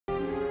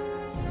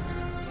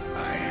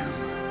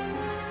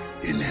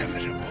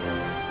inevitable.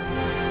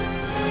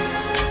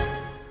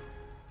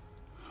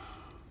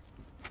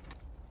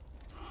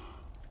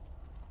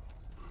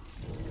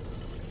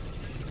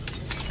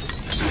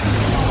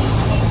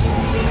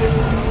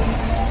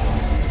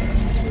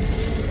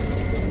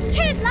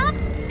 Cheers, love!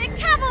 The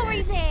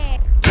cavalry's here!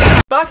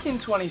 Back in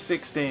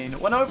 2016,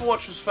 when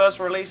Overwatch was first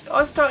released,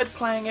 I started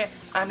playing it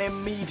and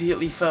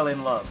immediately fell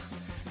in love.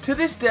 To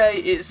this day,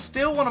 it's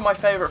still one of my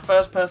favourite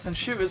first-person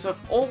shooters of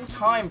all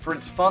time for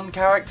its fun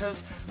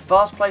characters,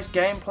 fast-paced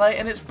gameplay,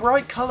 and its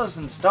bright colours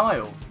and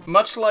style.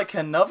 Much like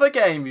another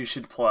game you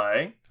should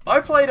play, I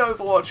played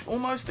Overwatch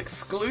almost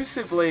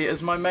exclusively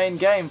as my main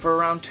game for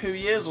around 2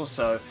 years or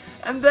so,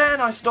 and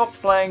then I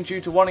stopped playing due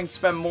to wanting to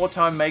spend more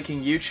time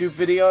making YouTube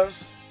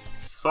videos.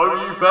 So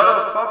you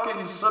better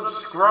fucking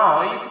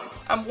subscribe!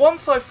 And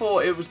once I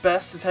thought it was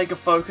best to take a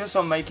focus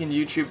on making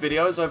YouTube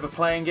videos over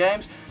playing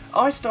games,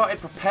 I started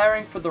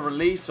preparing for the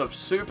release of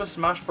Super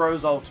Smash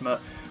Bros. Ultimate,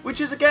 which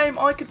is a game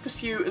I could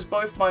pursue as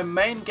both my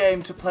main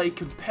game to play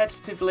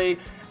competitively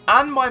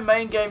and my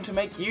main game to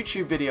make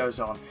YouTube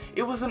videos on.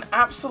 It was an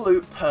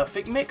absolute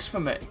perfect mix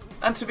for me.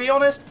 And to be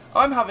honest,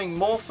 I'm having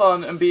more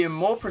fun and being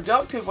more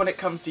productive when it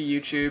comes to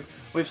YouTube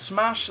with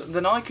Smash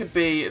than I could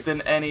be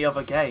than any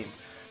other game.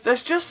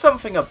 There's just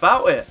something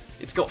about it.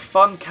 It's got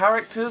fun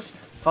characters,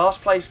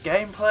 fast-paced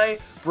gameplay,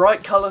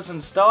 bright colours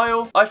and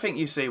style. I think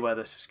you see where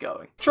this is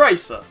going.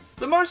 Tracer,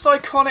 the most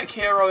iconic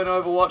hero in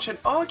Overwatch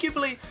and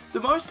arguably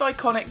the most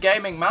iconic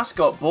gaming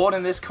mascot born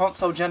in this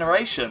console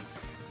generation.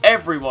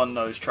 Everyone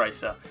knows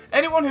Tracer.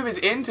 Anyone who is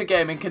into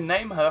gaming can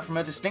name her from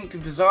her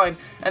distinctive design,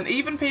 and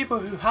even people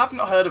who have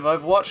not heard of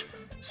Overwatch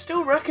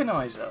still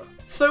recognise her.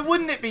 So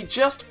wouldn't it be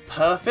just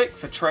perfect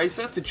for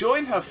Tracer to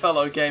join her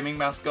fellow gaming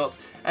mascots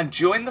and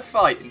join the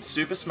fight in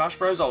Super Smash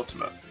Bros.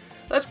 Ultimate?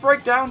 Let's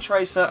break down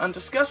Tracer and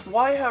discuss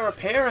why her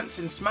appearance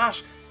in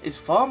Smash is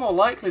far more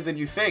likely than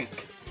you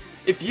think.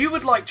 If you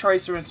would like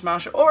Tracer in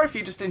Smash, or if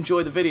you just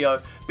enjoy the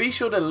video, be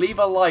sure to leave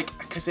a like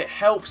because it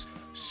helps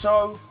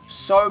so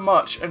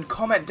much, and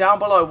comment down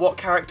below what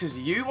characters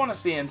you want to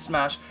see in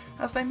Smash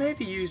as they may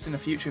be used in a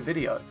future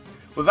video.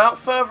 Without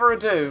further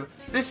ado,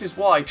 this is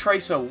why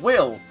Tracer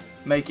will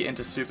make it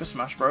into Super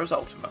Smash Bros.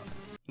 Ultimate.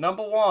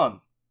 Number 1.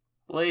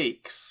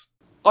 Leaks.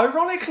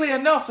 Ironically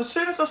enough, as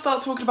soon as I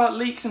start talking about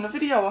leaks in the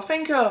video, I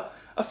think I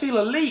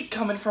feel a leak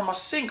coming from my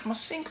sink. My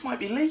sink might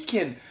be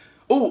leaking.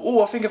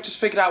 Oh, I think I've just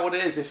figured out what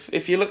it is.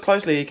 If you look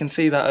closely, you can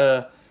see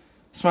that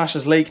Smash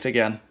has leaked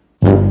again.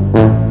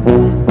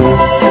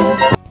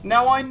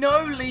 Now, I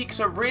know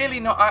leaks are really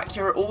not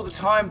accurate all the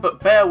time,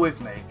 but bear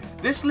with me.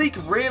 This leak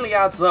really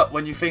adds up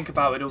when you think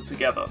about it all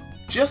together.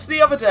 Just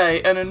the other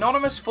day, an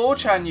anonymous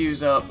 4chan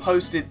user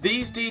posted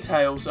these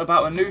details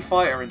about a new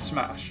fighter in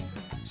Smash.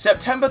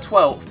 September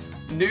 12th,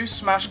 new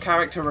Smash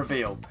character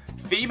reveal.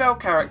 Female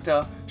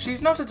character,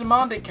 she's not a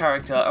demanding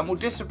character and will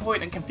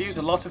disappoint and confuse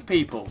a lot of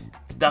people.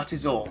 That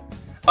is all.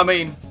 I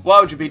mean, why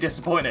would you be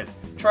disappointed?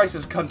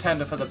 Tracer's a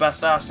contender for the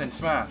best ass in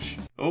Smash.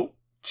 Oh,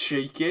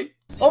 cheeky.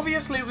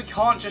 Obviously we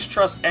can't just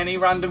trust any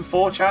random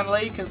 4chan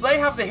leak, because they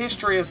have the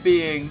history of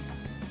being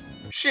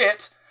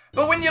shit,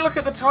 but when you look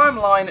at the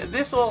timeline,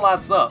 this all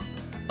adds up.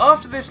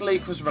 After this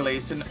leak was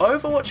released, an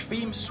Overwatch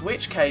themed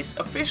Switch case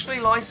officially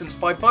licensed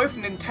by both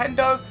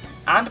Nintendo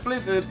and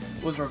Blizzard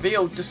was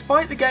revealed,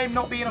 despite the game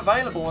not being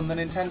available on the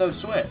Nintendo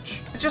Switch.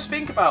 Just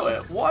think about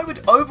it, why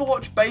would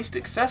Overwatch based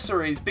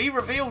accessories be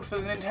revealed for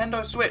the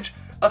Nintendo Switch,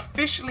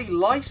 officially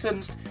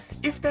licensed,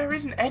 if there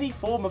isn't any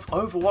form of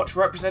Overwatch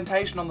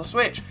representation on the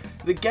Switch?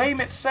 The game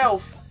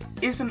itself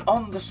isn't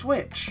on the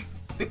Switch.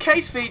 The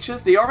case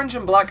features the orange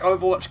and black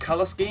Overwatch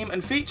colour scheme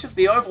and features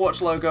the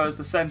Overwatch logo as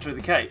the centre of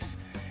the case.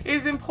 It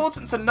is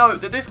important to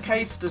note that this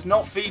case does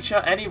not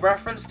feature any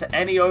reference to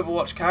any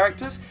Overwatch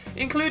characters,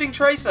 including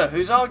Tracer,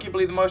 who's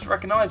arguably the most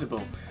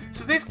recognisable.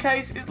 So this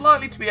case is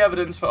likely to be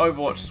evidence for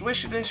Overwatch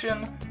Switch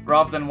Edition,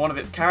 rather than one of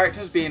its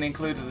characters being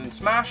included in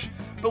Smash,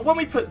 but when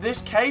we put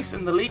this case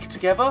and the leak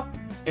together,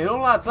 it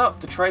all adds up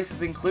to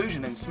Tracer's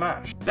inclusion in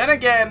Smash. Then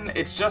again,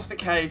 it's just a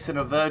case and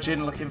a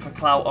virgin looking for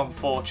clout on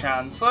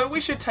 4chan, so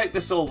we should take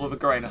this all with a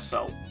grain of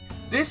salt.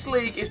 This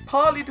leak is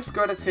partly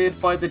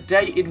discredited by the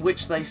date in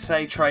which they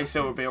say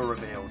Tracer will be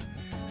revealed.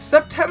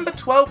 September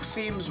 12th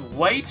seems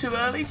way too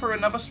early for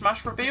another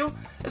Smash reveal,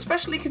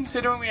 especially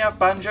considering we have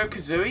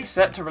Banjo-Kazooie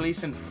set to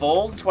release in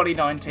fall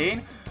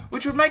 2019,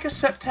 which would make a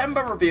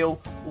September reveal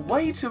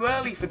way too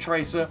early for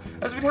Tracer,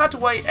 as we'd had to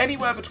wait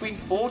anywhere between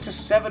 4 to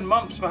 7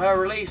 months for her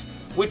release,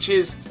 which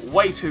is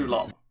way too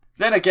long.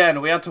 Then again,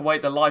 we had to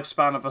wait the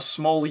lifespan of a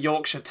small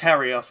Yorkshire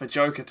Terrier for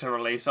Joker to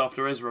release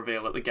after his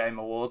reveal at the Game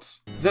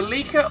Awards. The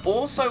leaker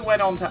also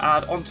went on to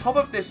add on top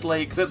of this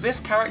leak that this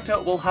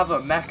character will have a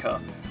mecha,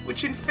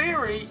 which in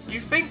theory you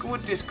think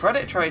would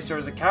discredit Tracer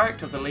as a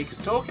character the leak is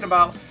talking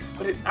about,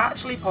 but it's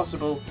actually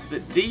possible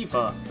that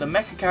D.Va, the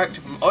mecha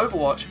character from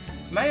Overwatch,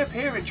 may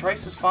appear in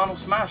Tracer's final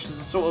Smash as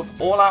a sort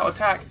of all-out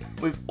attack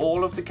with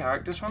all of the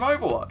characters from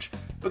Overwatch.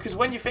 Because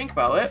when you think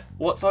about it,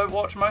 what's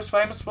Overwatch most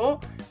famous for?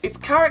 It's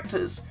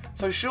characters.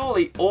 so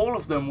surely all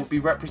of them would be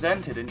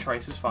represented in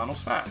Tracer's final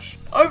smash.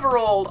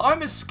 Overall,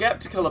 I'm as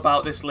skeptical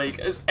about this leak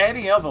as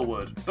any other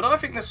would, but I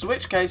think the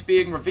switch case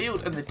being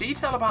revealed and the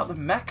detail about the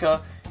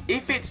mecha,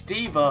 if it's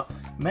D.Va,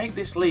 make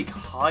this leak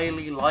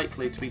highly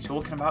likely to be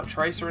talking about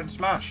Tracer in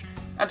Smash.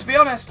 And to be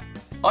honest,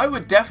 I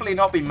would definitely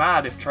not be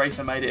mad if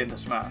Tracer made it into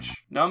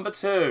Smash. Number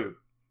 2.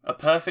 A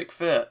perfect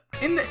fit.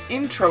 In the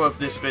intro of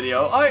this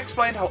video, I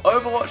explained how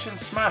Overwatch and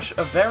Smash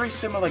are very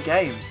similar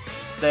games.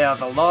 They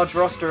have a large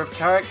roster of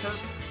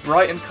characters,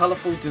 bright and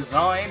colourful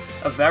design,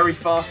 a very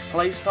fast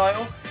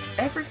playstyle.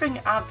 Everything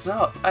adds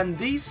up, and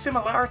these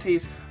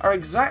similarities are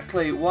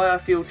exactly why I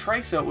feel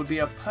Tracer would be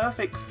a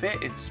perfect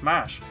fit in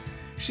Smash.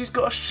 She's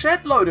got a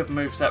shed load of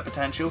moveset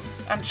potential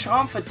and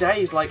charm for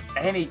days like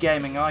any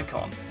gaming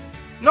icon.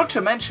 Not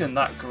to mention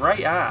that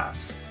great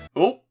ass.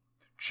 Oh,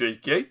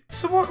 cheeky.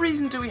 So what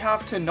reason do we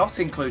have to not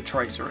include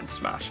Tracer in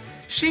Smash?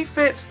 She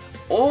fits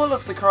all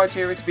of the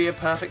criteria to be a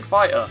perfect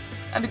fighter,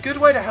 and a good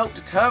way to help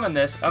determine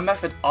this, a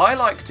method I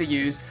like to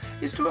use,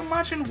 is to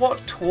imagine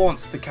what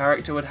taunts the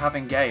character would have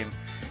in game.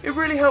 It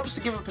really helps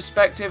to give a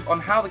perspective on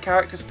how the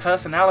character's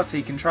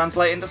personality can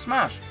translate into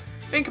Smash.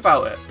 Think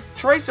about it.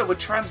 Tracer would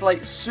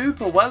translate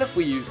super well if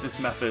we use this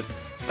method.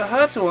 For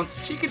her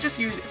taunts, she could just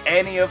use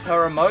any of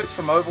her emotes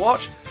from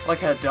Overwatch, like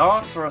her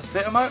dance or a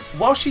sit emote,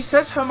 while she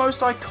says her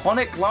most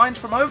iconic lines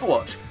from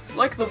Overwatch,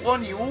 like the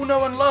one you all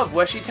know and love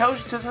where she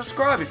tells you to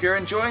subscribe if you're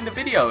enjoying the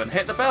video and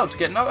hit the bell to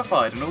get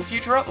notified on all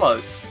future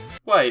uploads.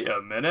 Wait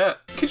a minute.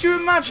 Could you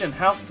imagine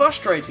how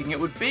frustrating it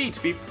would be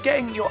to be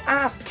getting your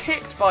ass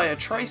kicked by a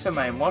Tracer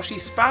main while she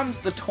spams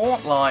the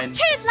taunt line?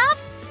 Cheers, love!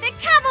 The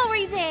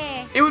cavalry's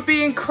here! It would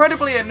be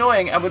incredibly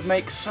annoying and would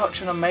make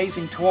such an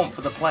amazing taunt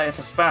for the player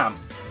to spam.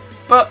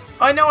 But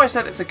I know I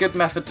said it's a good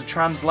method to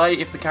translate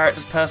if the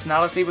character's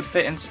personality would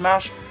fit in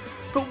Smash,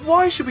 but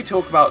why should we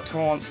talk about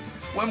taunts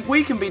when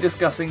we can be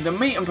discussing the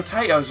meat and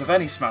potatoes of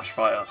any Smash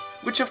fighter?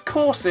 Which of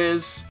course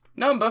is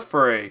number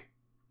 3,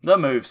 the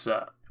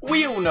moveset.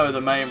 We all know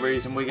the main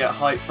reason we get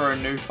hyped for a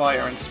new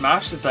fighter in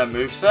Smash is their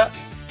moveset,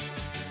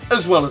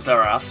 as well as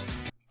their ass.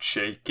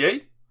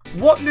 Cheeky.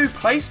 What new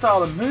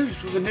playstyle and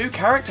moves will the new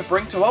character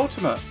bring to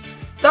Ultimate?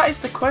 That is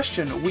the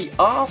question we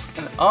ask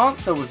and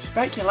answer with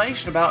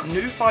speculation about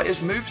new fighters'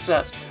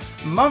 movesets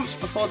months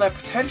before their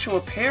potential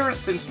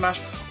appearance in Smash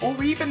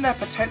or even their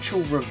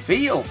potential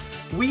reveal.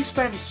 We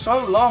spend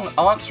so long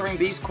answering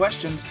these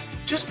questions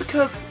just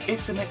because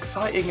it's an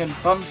exciting and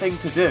fun thing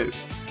to do.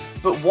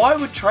 But why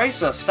would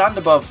Tracer stand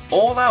above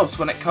all else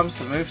when it comes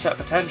to moveset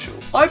potential?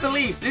 I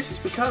believe this is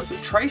because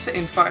Tracer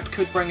in fact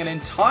could bring an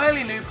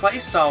entirely new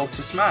playstyle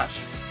to Smash.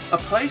 A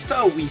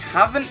playstyle we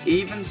haven't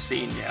even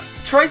seen yet.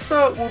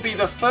 Tracer will be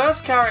the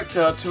first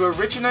character to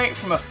originate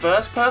from a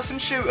first-person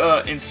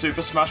shooter in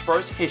Super Smash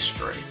Bros.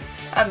 History,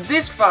 and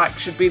this fact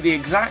should be the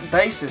exact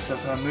basis of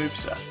her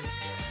moveset.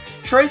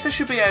 Tracer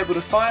should be able to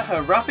fire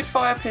her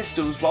rapid-fire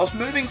pistols whilst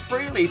moving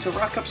freely to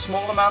rack up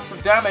small amounts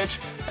of damage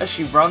as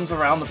she runs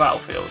around the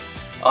battlefield.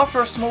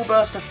 After a small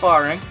burst of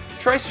firing,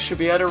 Tracer should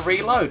be able to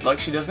reload like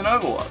she does in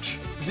Overwatch.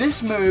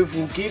 This move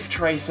will give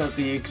Tracer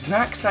the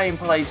exact same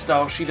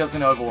playstyle she does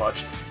in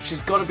Overwatch.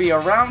 She's got to be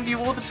around you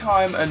all the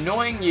time,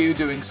 annoying you,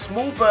 doing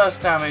small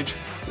burst damage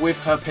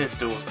with her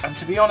pistols. And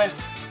to be honest,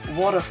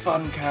 what a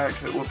fun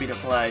character it would be to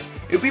play.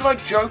 It would be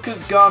like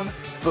Joker's gun,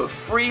 but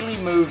freely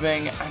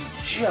moving and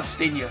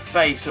just in your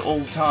face at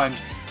all times.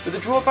 But the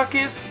drawback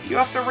is, you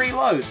have to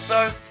reload,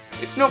 so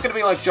it's not going to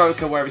be like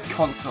Joker where he's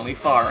constantly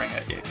firing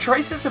at you.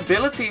 Tracer's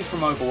abilities from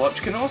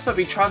Overwatch can also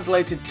be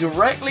translated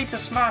directly to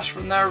Smash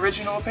from their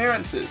original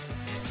appearances.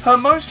 Her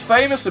most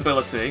famous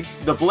ability,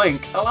 the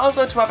Blink, allows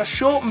her to have a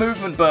short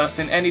movement burst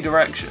in any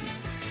direction.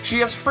 She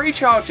has 3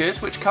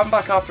 charges which come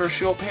back after a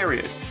short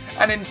period,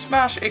 and in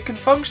Smash it can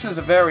function as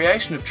a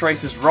variation of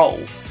Tracer's roll.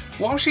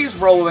 While she's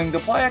rolling, the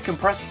player can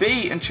press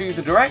B and choose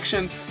a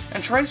direction,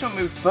 and Tracer will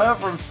move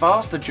further and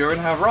faster during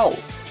her roll.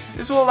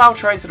 This will allow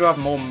Tracer to have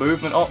more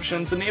movement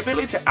options and the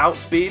ability to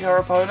outspeed her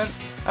opponents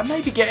and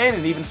maybe get in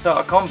and even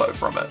start a combo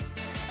from it.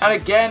 And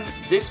again,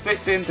 this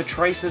fits into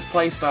Tracer's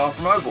playstyle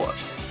from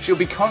Overwatch. She'll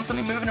be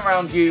constantly moving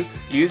around you,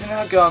 using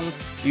her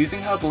guns,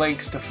 using her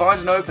blinks to find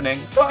an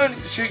opening, not only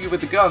to shoot you with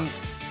the guns,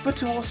 but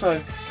to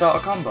also start a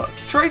combo.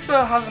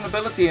 Tracer has an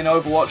ability in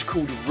Overwatch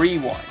called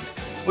Rewind,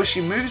 where she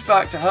moves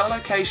back to her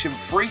location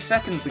 3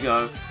 seconds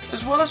ago,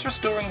 as well as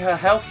restoring her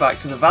health back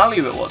to the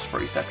value it was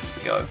 3 seconds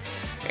ago.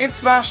 In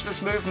Smash,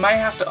 this move may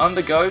have to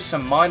undergo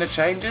some minor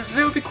changes, and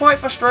it would be quite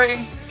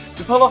frustrating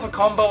to pull off a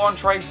combo on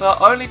Tracer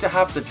only to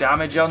have the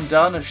damage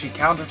undone as she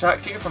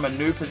counterattacks you from a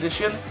new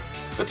position.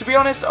 But to be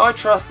honest, I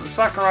trust that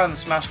Sakurai and the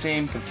Smash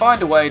team can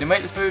find a way to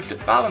make this move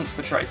balanced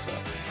for Tracer.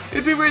 It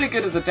would be really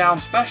good as a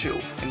down special,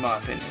 in my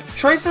opinion.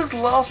 Tracer's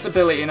last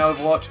ability in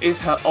Overwatch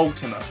is her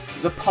ultimate,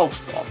 the Pulse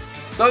Bomb.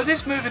 Though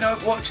this move in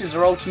Overwatch is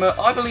her ultimate,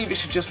 I believe it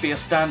should just be a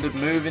standard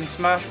move in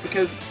Smash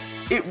because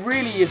it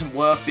really isn't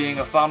worth being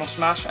a final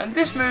Smash, and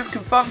this move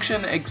can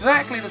function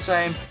exactly the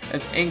same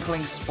as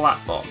Inkling's Splat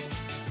Bomb.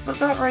 But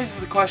that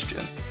raises a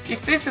question.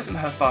 If this isn't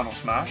her final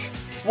Smash,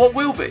 what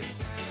will be?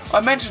 I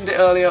mentioned it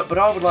earlier, but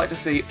I would like to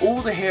see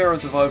all the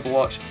heroes of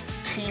Overwatch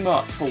team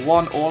up for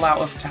one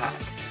all-out attack.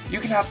 You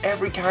can have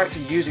every character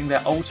using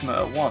their ultimate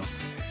at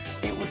once.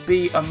 It would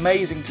be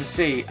amazing to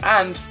see,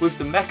 and with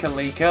the mecha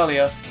leak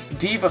earlier,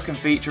 D.Va can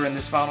feature in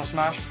this Final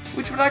Smash,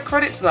 which would add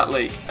credit to that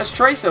leak, as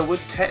Tracer would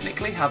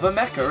technically have a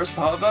mecha as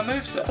part of her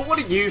moveset. But what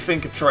do you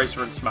think of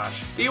Tracer in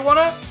Smash? Do you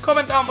wanna?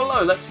 Comment down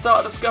below, let's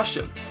start a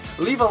discussion.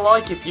 Leave a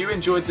like if you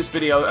enjoyed this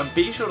video, and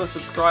be sure to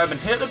subscribe and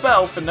hit the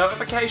bell for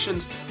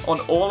notifications on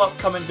all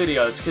upcoming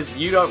videos, because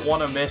you don't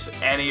want to miss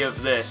any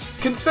of this.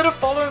 Consider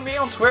following me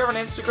on Twitter and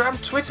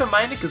Instagram, Twitter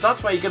mainly because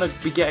that's where you're going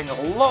to be getting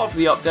a lot of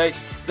the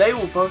updates. They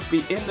will both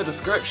be in the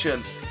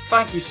description.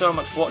 Thank you so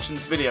much for watching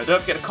this video.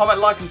 Don't forget to comment,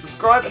 like and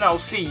subscribe, and I will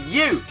see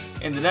you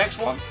in the next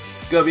one.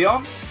 Go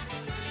Beyond,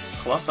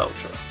 Plus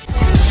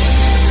Ultra.